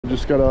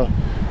just got a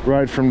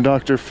ride from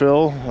Dr.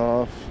 Phil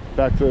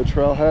back to the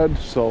trailhead,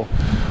 so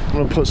I'm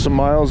gonna put some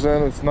miles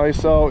in. It's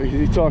nice out.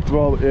 He talked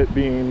about it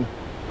being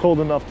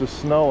cold enough to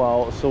snow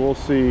out, so we'll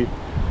see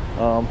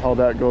how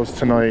that goes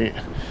tonight,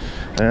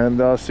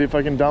 and see if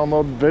I can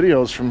download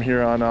videos from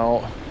here on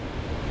out.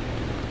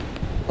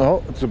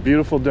 Well, it's a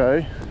beautiful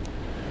day.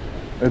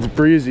 It's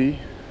breezy,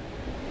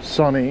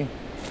 sunny,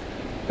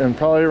 and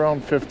probably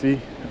around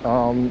 50.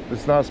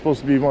 It's not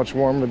supposed to be much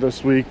warmer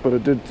this week, but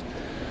it did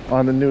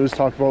on the news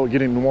talk about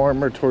getting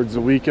warmer towards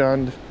the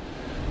weekend,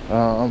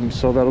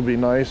 so that'll be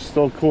nice.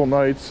 Still cool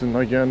nights, and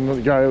again, the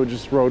guy I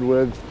just rode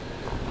with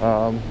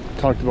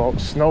talked about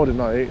snow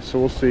tonight, so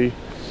we'll see.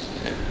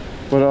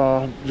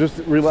 But just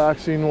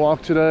relaxing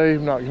walk today.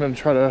 I'm not gonna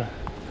try to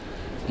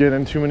get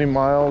in too many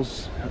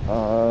miles.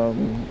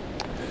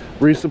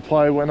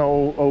 Resupply went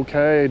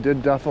okay. I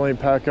did definitely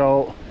pack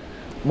out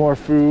more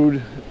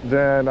food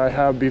than I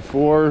have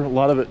before, a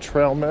lot of it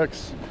trail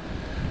mix,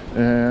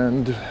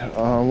 and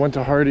went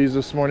to Hardee's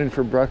this morning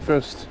for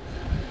breakfast,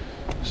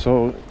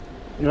 so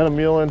got a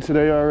meal in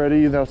today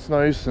already. That's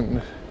nice,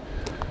 and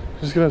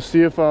just gonna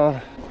see if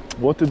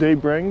what the day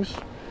brings.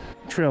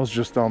 Trail's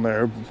just down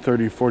there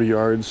 30-40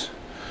 yards,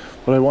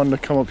 but I wanted to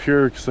come up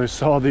here because I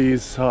saw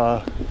these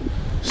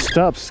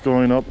steps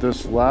going up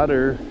this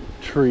ladder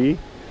tree,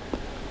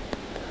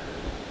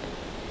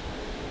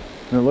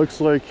 and it looks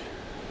like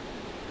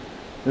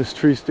this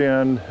tree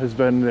stand has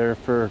been there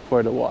for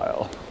quite a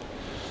while.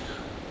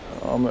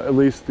 At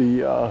least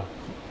the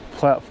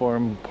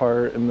platform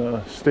part and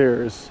the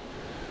stairs.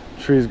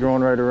 Trees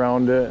growing right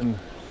around it, and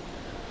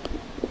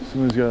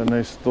somebody's got a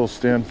nice little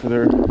stand for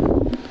their,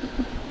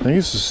 I think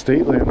it's a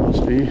state land,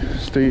 must be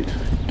state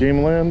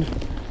game land.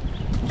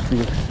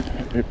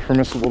 It's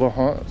permissible to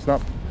hunt. It's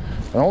not,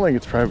 I don't think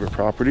it's private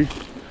property,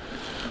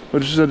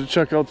 but just had to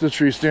check out the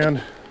tree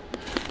stand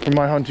for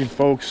my hunting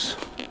folks.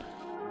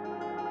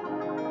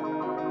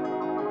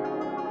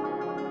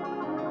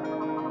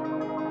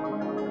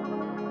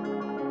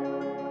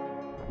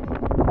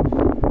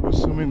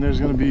 Assuming there's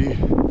going to be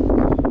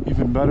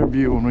even better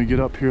view when we get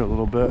up here a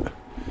little bit.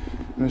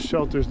 And the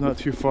shelter's not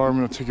too far. I'm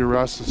going to take a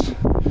rest. It's,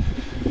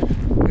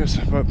 I guess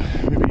about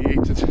maybe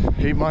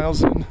 8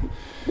 miles in,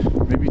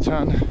 maybe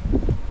 10.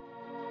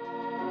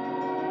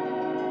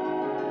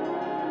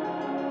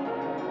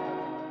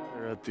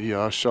 We're at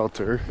the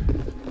shelter.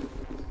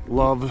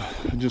 Love,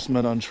 I just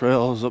met on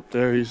trails up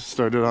there. He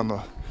started on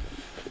the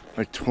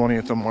like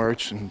 20th of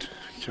March and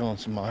killing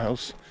some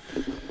miles.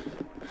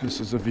 This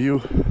is a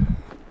view.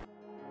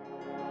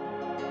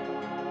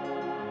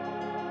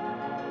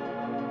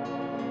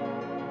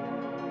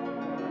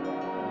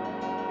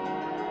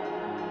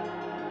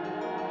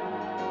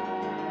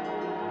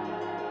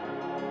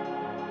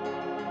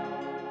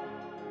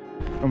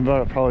 I'm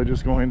probably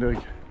just going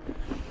to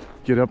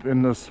get up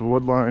in this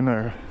wood line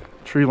or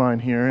tree line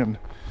here and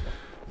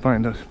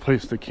find a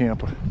place to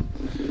camp.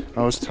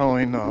 I was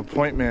telling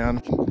Point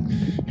Man,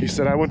 he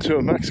said I went to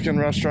a Mexican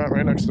restaurant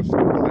right next to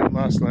Food Lion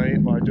last night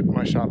while I did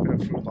my shopping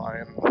at Food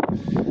Lion.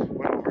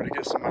 Went over to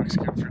get some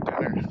Mexican for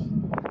dinner.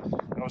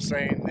 I was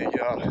saying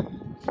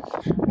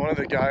one of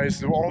the guys,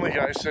 the only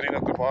guy sitting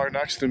at the bar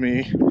next to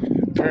me,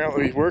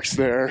 apparently works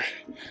there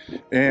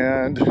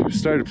and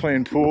started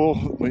playing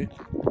pool. We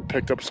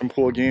picked up some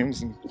pool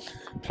games and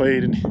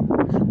played,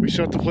 and we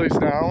shut the place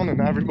down and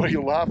everybody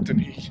left,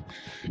 and he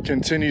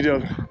continued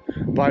to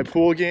buy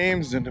pool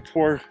games and to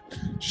pour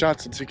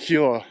shots of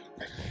tequila,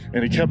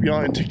 and he kept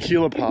yelling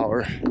tequila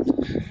power.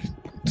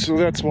 So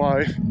that's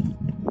why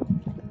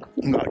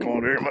I'm not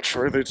going very much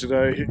further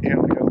today. Yeah,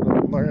 we gotta live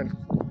and learn.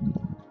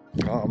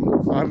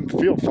 I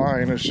feel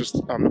fine, it's just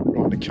I'm not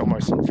going to kill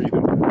myself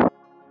either.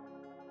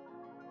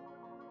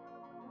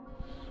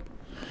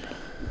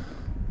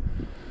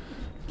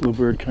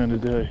 Bluebird kind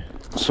of day.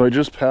 So I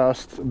just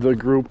passed the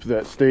group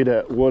that stayed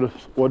at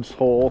Woods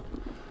Hole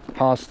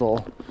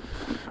Hostel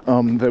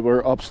that were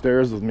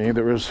upstairs with me.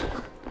 There was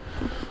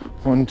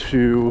 1,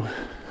 2,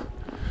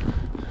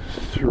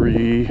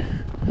 3, I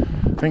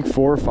think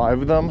 4 or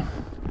 5 of them,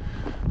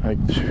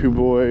 like 2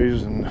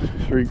 boys and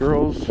 3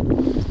 girls,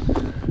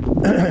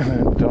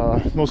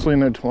 and mostly in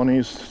their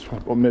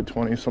 20s, well,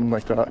 mid-20s, something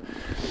like that.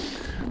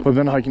 We've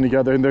been hiking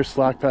together, and they're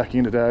slack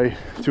packing today,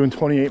 doing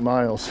 28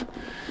 miles.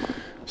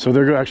 So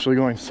they're actually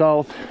going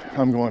south,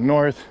 I'm going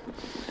north,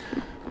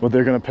 but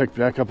they're gonna pick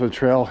back up the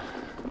trail.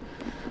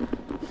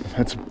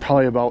 It's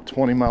probably about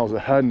 20 miles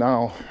ahead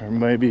now, or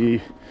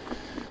maybe,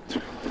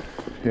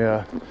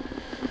 yeah,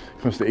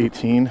 close to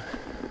 18.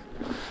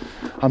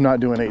 I'm not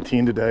doing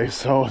 18 today,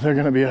 so they're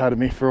gonna be ahead of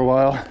me for a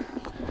while.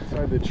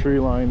 Inside the tree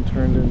line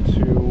turned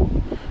into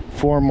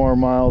 4 more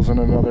miles in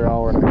another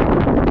hour and a half.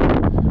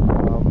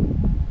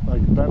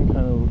 I've been kind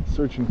of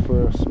searching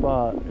for a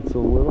spot. It's a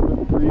little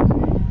bit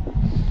breezy.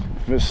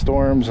 If it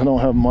storms, I don't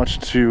have much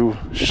to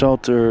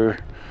shelter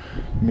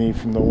me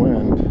from the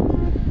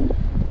wind,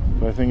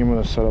 but I think I'm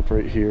going to set up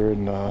right here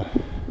and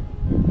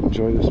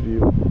enjoy this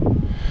view.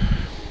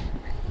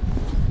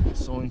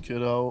 Sewing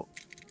kit out,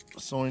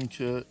 sewing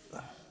kit,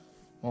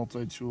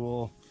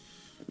 multi-tool,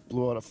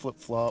 blew out a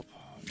flip-flop,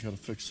 gotta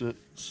fix it.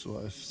 So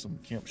I have some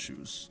camp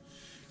shoes.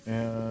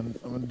 And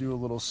I'm gonna do a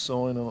little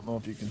sewing. I don't know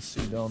if you can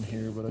see down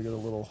here, but I got a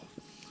little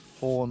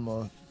hole in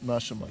the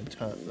mesh of my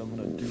tent that I'm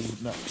gonna do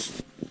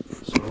next.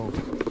 So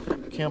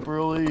camp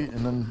early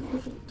and then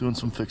doing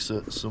some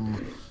fix-it, some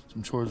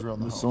chores around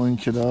the house. Sewing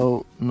kit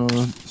out, and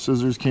the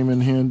scissors came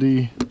in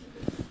handy.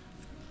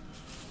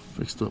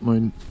 Fixed up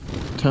my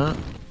tent,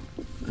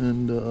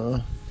 and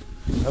I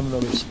have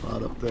another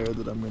spot up there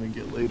that I'm gonna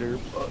get later,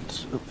 but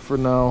for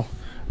now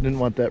I didn't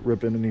want that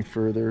ripping any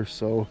further,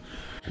 so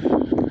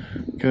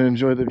gonna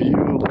enjoy the view.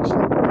 Looks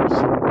like there's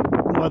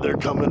some weather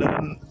coming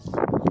in,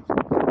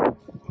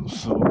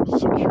 so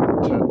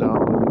secure the tent down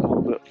a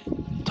little bit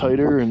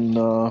tighter, and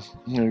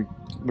you know,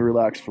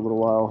 relax for a little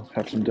while,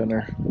 have some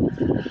dinner.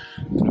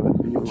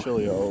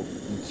 Chilly out.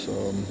 It's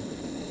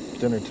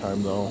dinner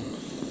time though.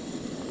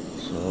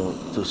 So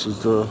this is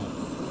the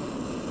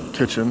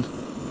kitchen.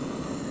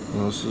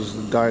 And this is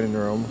the dining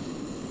room.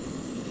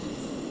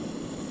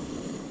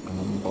 And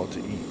I'm about to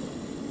eat.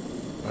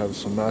 I have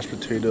some mashed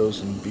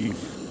potatoes and beef.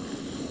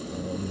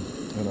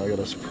 And I got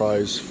a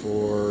surprise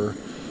for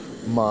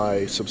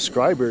my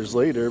subscribers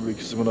later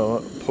because I'm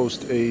gonna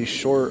post a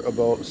short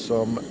about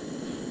some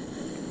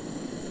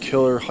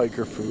killer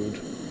hiker food.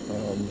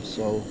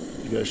 So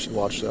you guys should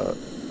watch that.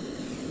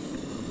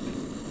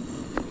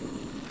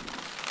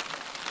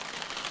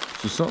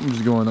 So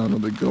something's going on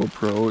with the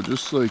GoPro. It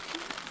just like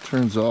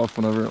turns off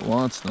whenever it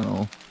wants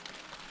now.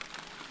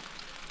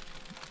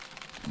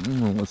 I don't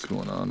know what's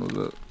going on with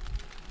it.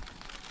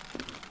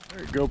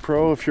 Alright,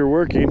 GoPro, if you're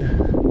working,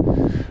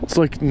 it's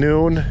like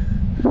noon.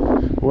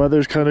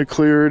 Weather's kind of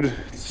cleared.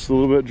 It's a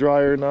little bit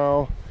drier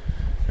now.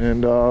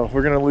 And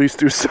we're gonna at least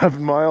do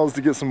 7 miles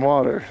to get some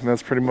water. And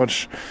that's pretty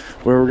much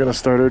where we're gonna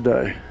start our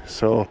day.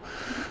 So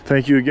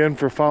thank you again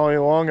for following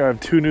along. I have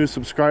 2 new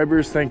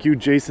subscribers. Thank you,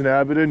 Jason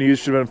Abaddon. You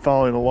should have been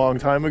following a long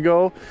time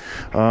ago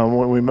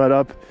when we met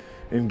up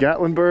in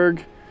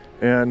Gatlinburg.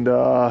 And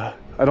I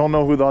don't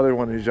know who the other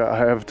one is. I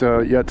have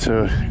yet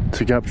to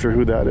capture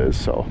who that is.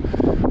 So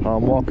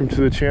welcome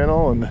to the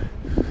channel, and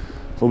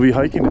we'll be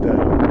hiking today.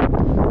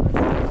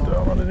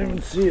 I didn't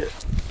even see it.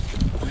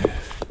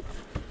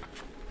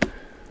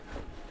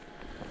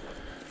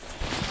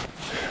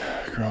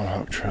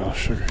 Groundhog Trail,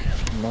 sugar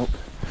cane. Nope.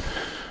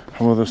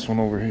 How about this one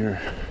over here?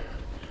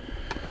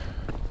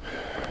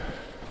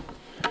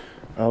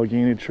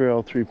 Allegheny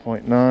Trail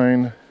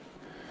 3.9,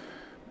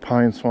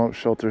 Pine Swamp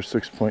Shelter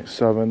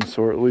 6.7.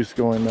 So we're at least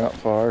going that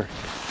far.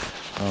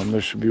 There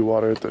should be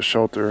water at the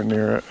shelter or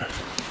near it.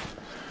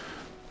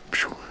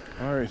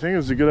 All right, I think it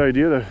was a good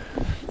idea to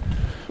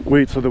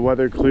wait till the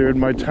weather cleared.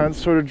 My tent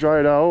sort of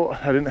dried out.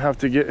 I didn't have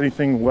to get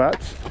anything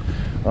wet,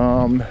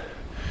 and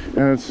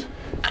it's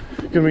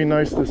gonna be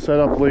nice to set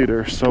up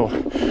later. So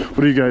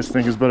what do you guys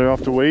think? Is better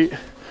off to wait,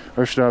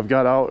 or should I have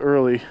got out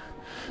early?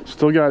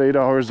 Still got 8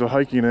 hours of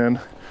hiking in.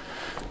 I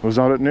was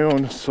out at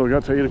noon, so I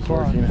got to 8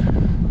 o'clock.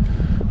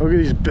 Look at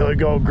these billy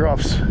goat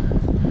gruffs.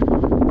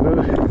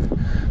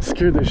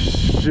 Scared the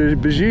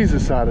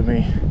bejesus out of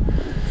me.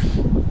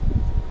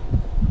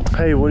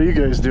 Hey, what are you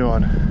guys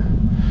doing?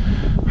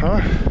 Huh?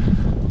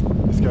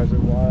 These guys are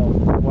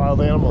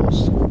wild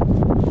animals.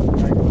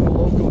 I go to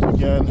locals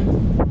again.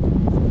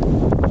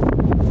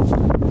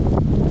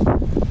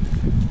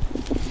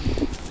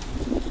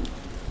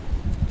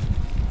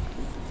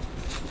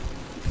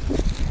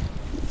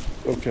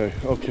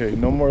 Okay,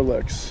 no more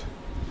licks.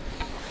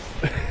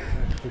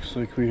 Looks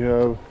like we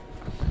have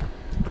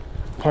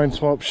Pine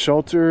Swamp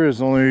Shelter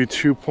is only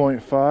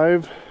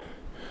 2.5,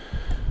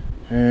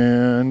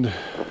 and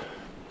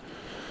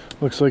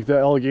looks like the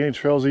Allegheny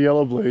Trail is a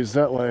yellow blaze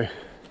that way.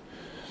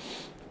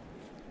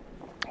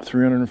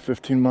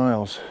 315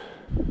 miles.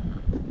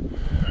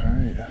 All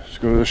right, let's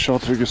go to the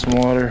shelter, get some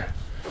water.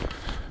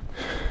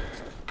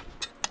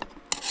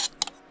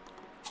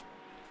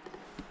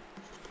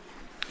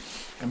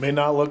 It may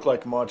not look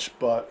like much,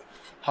 but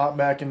hot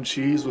mac and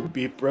cheese with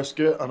beef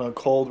brisket on a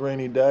cold,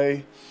 rainy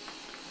day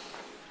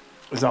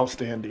is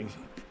outstanding.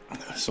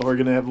 So we're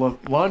gonna have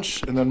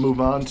lunch and then move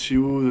on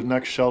to the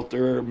next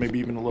shelter, maybe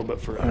even a little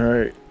bit further. All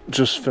right,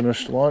 just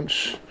finished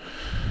lunch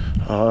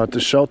at the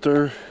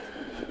shelter,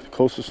 the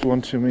closest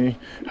one to me.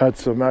 Had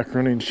some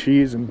macaroni and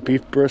cheese and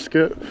beef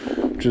brisket,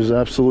 which is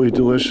absolutely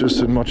delicious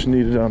and much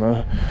needed on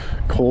a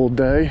cold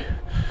day.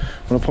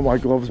 I'm gonna put my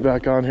gloves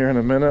back on here in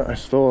a minute. I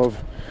still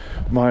have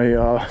my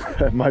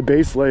my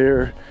base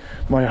layer,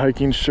 my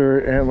hiking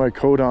shirt, and my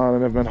coat on,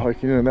 and I've been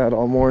hiking in that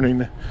all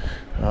morning.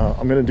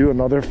 I'm gonna do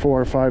another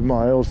 4 or 5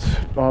 miles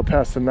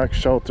past the next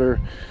shelter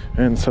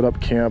and set up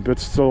camp.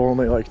 It's still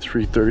only like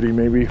 3:30,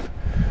 maybe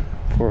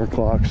 4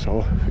 o'clock,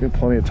 so I got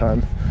plenty of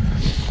time.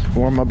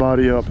 Warm my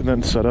body up and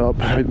then set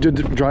up. I did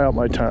dry out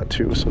my tent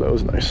too, so that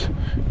was nice.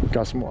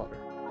 Got some water.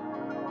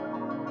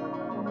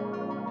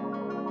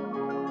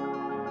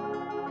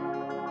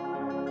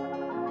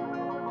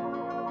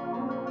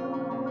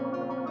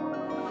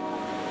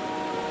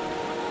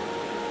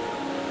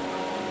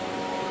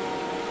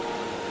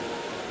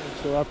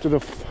 So after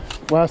the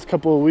last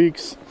couple of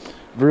weeks,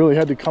 I've really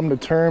had to come to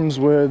terms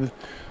with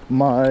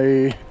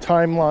my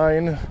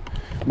timeline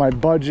my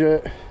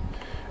budget,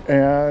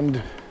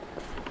 and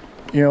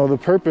you know, the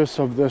purpose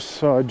of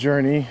this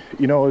journey,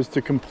 you know, is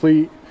to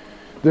complete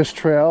this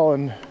trail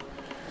and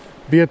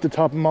be at the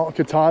top of Mount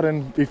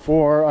Katahdin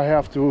before I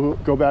have to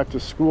go back to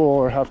school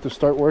or have to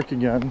start work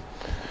again.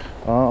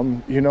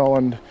 You know,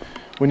 and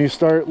when you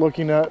start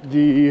looking at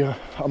the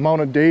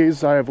amount of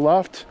days I have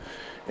left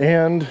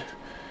and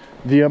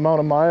the amount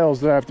of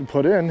miles that I have to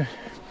put in,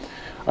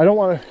 I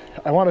want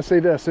to say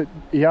this,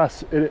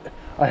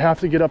 I have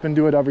to get up and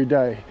do it every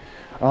day.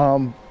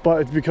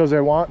 But it's because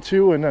I want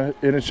to, and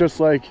it's just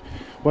like,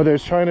 whether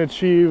it's trying to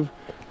achieve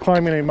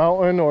climbing a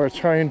mountain or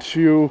trying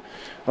to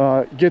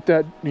get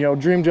that, you know,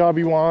 dream job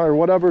you want, or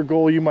whatever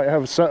goal you might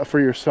have set for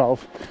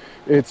yourself,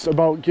 it's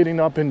about getting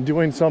up and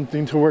doing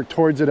something to work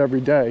towards it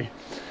every day,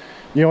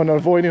 you know, and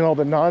avoiding all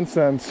the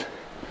nonsense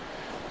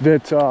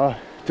that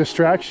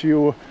distracts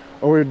you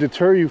or would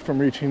deter you from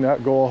reaching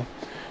that goal.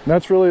 And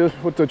that's really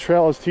what the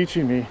trail is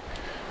teaching me,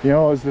 you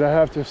know, is that I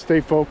have to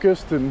stay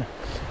focused and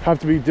have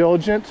to be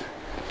diligent,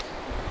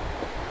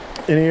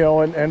 and, you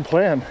know, and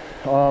plan.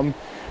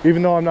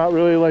 Even though I'm not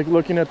really like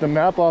looking at the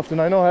map often,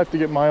 I know I have to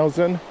get miles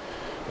in.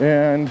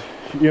 And,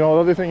 you know,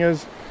 the other thing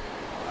is,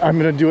 I'm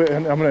gonna do it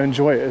and I'm gonna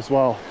enjoy it as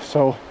well.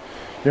 So,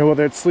 you know,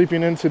 whether it's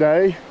sleeping in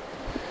today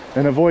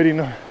and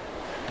avoiding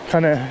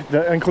kind of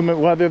the inclement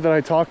weather that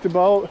I talked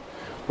about,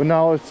 but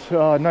now it's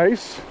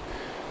nice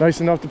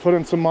enough to put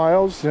in some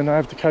miles, and I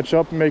have to catch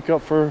up and make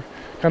up for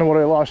kind of what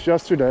I lost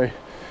yesterday.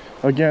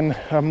 Again,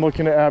 I'm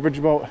looking to average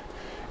about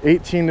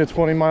 18 to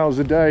 20 miles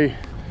a day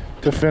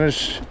to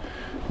finish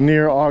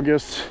near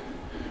August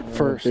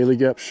 1st. Bailey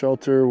Gap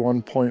Shelter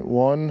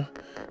 1.1,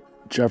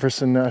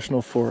 Jefferson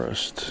National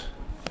Forest.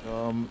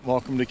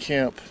 Welcome to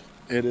camp.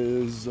 It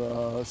is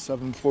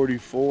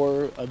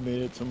 7:44. I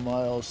made it to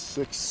mile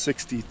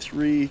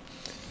 663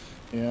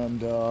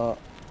 and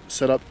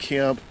set up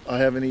camp. I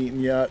haven't eaten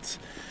yet.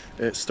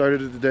 It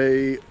started the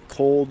day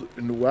cold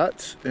and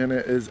wet, and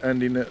it is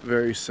ending it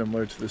very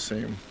similar to the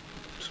same.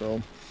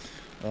 So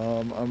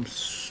I'm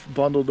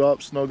bundled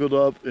up, snuggled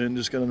up, and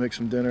just gonna make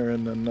some dinner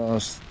and then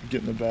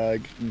get in the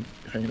bag and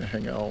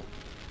hang out.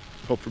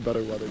 Hope for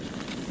better weather.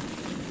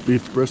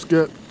 Beef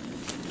brisket,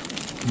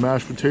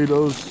 mashed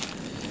potatoes,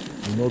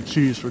 and no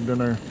cheese for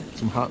dinner.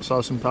 Some hot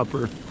sauce and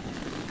pepper.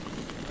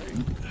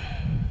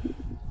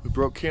 We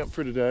broke camp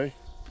for today.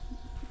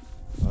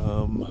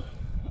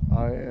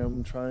 I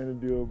am trying to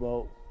do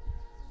about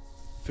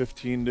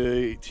 15 to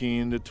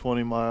 18 to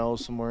 20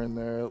 miles, somewhere in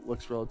there. It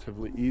looks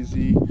relatively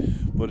easy,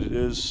 but it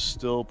is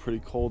still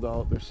pretty cold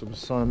out. There's some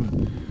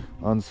sun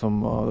on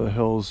some of the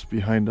hills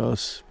behind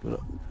us, but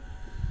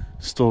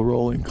still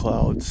rolling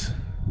clouds.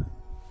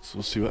 So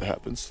we'll see what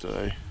happens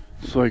today.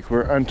 It's like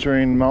we're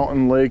entering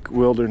Mountain Lake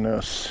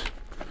Wilderness.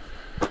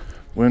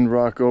 Wind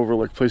Rock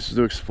Overlook, places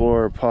to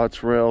explore,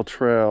 Potts Rail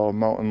Trail,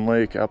 Mountain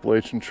Lake,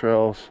 Appalachian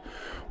Trails,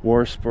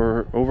 War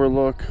Spur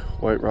Overlook,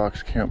 White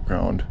Rocks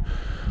Campground.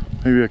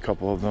 Maybe a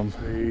couple of them.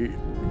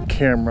 A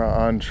camera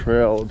on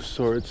trail of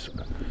sorts.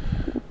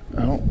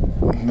 I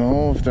don't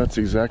know if that's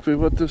exactly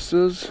what this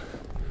is.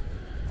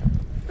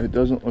 It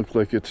doesn't look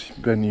like it's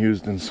been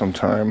used in some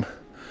time.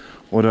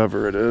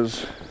 Whatever it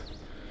is.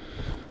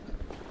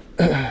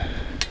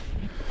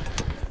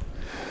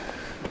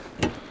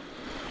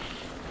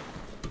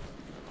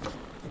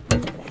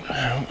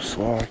 It's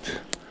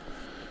locked.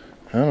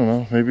 I don't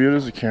know. Maybe it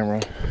is a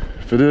camera.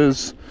 If it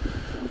is,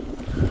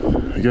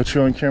 I got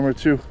you on camera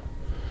too.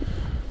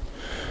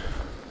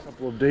 A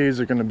couple of days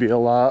are going to be a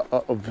lot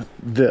of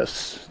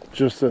this,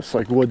 just this,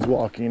 like woods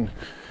walking.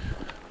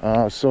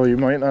 So you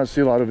might not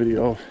see a lot of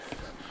video.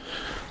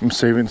 I'm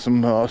saving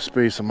some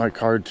space on my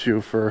card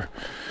too for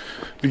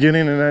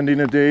beginning and ending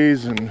of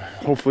days, and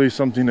hopefully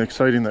something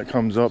exciting that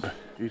comes up.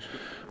 I'm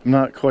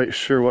not quite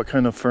sure what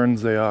kind of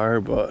ferns they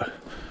are, but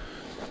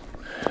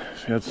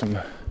if you had some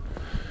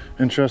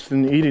interest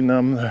in eating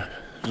them,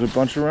 there's a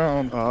bunch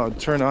around.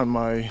 Turn on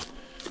my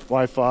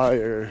Wi-Fi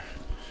or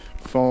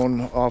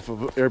phone off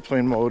of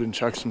airplane mode and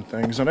check some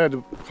things, and I had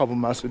a couple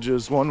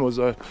messages. One was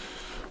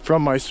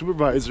from my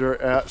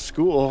supervisor at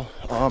school,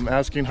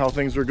 asking how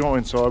things were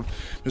going. So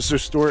Mr.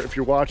 Stewart, if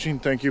you're watching,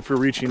 thank you for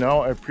reaching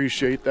out. I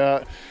appreciate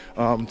that.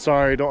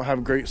 Sorry I don't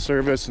have great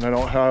service and I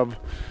don't have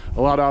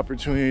a lot of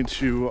opportunity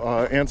to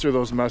answer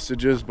those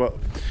messages, but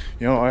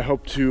you know, I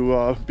hope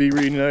to be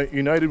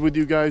reunited with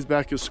you guys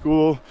back at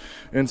school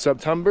in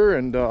September,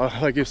 and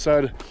like I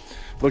said,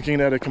 looking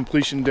at a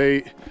completion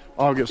date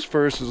August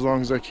 1st, as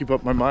long as I keep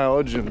up my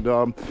mileage, and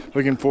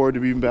looking forward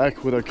to being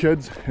back with our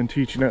kids and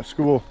teaching at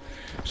school.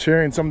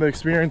 Sharing some of the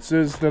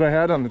experiences that I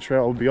had on the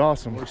trail would be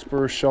awesome.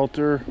 Spur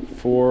Shelter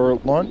for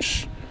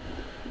lunch,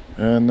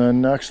 and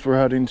then next we're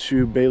heading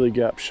to Bailey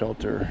Gap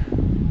Shelter.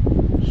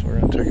 So we're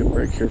gonna take a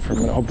break here for a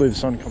minute. Hopefully the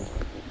sun comes.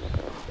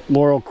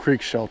 Laurel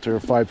Creek Shelter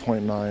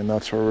 5.9,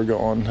 that's where we're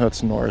going.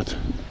 That's north.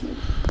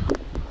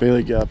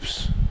 Bailey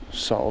Gap's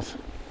south.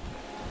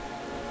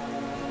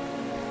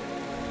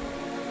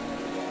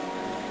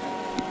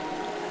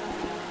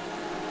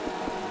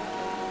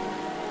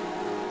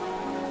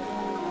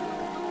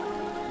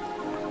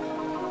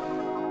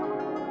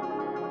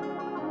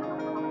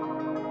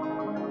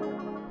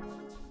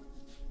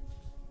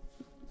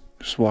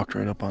 Just walked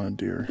right up on a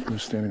deer. He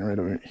was standing right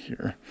over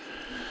here.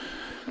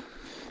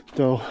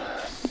 So,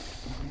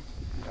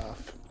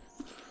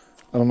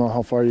 I don't know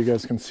how far you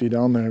guys can see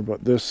down there,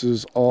 but this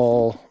is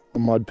all a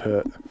mud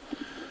pit.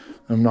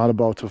 I'm not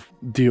about to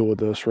deal with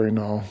this right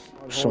now.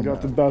 So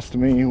got the best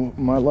of me.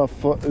 My left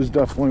foot is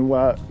definitely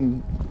wet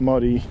and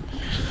muddy.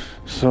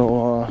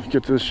 So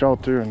get to the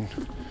shelter and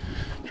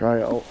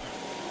dry out.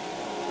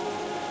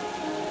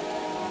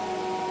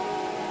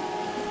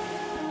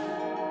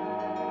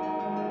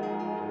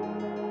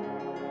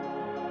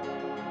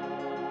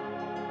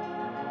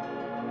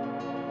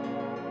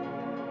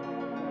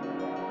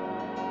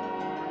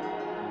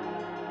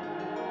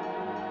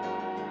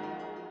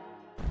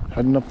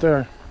 Heading up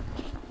there.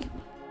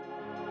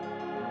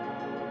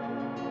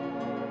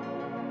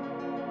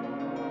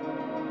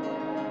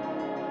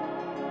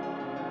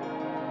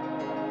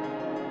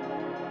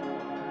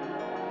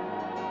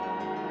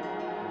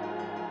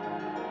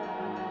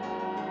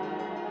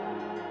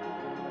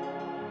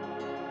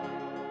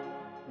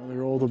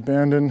 Another old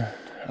abandoned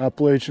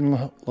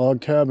Appalachian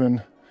log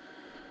cabin.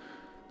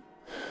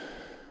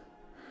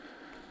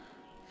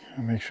 It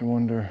makes you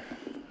wonder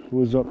who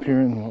was up here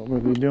and what were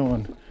they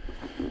doing?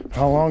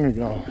 How long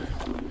ago?